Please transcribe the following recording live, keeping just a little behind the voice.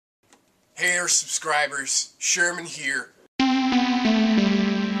Hey there, subscribers. Sherman here.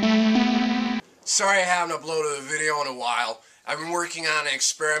 Sorry I haven't uploaded a video in a while. I've been working on an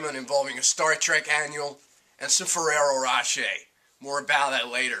experiment involving a Star Trek annual and some Ferrero Rocher. More about that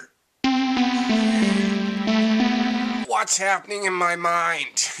later. What's happening in my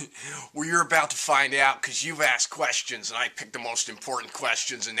mind? Well, you're about to find out because you've asked questions and I picked the most important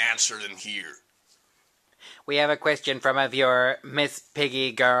questions and answered them here. We have a question from a viewer, Miss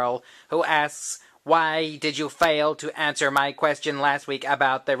Piggy Girl, who asks, why did you fail to answer my question last week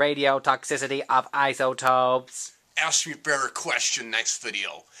about the radiotoxicity of isotopes? Ask me a better question next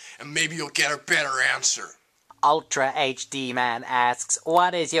video, and maybe you'll get a better answer. Ultra HD Man asks,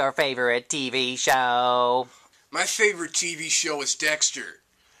 what is your favorite TV show? My favorite TV show is Dexter.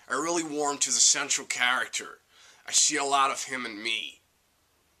 I really warm to the central character. I see a lot of him and me.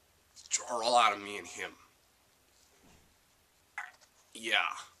 Or a lot of me and him.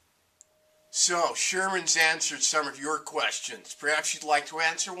 Yeah. So, Sherman's answered some of your questions. Perhaps you'd like to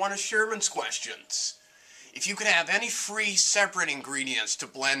answer one of Sherman's questions. If you could have any free separate ingredients to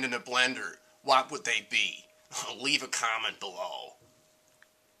blend in a blender, what would they be? Leave a comment below.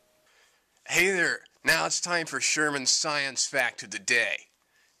 Hey there, now it's time for Sherman's science fact of the day.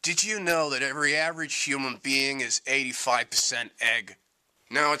 Did you know that every average human being is 85% egg?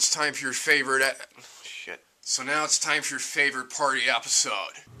 Now it's time for your favorite... So now it's time for your favorite party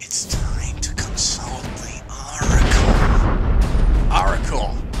episode. It's time to consult the Oracle.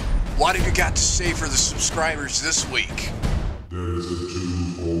 Oracle, what have you got to say for the subscribers this week? There's a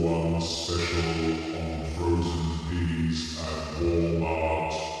 2-for-1 special on frozen peas at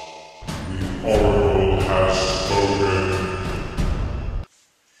Walmart. The Oracle has spoken.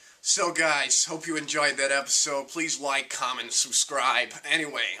 So guys, hope you enjoyed that episode. Please like, comment, and subscribe.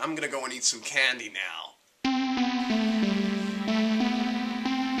 Anyway, I'm gonna go and eat some candy now.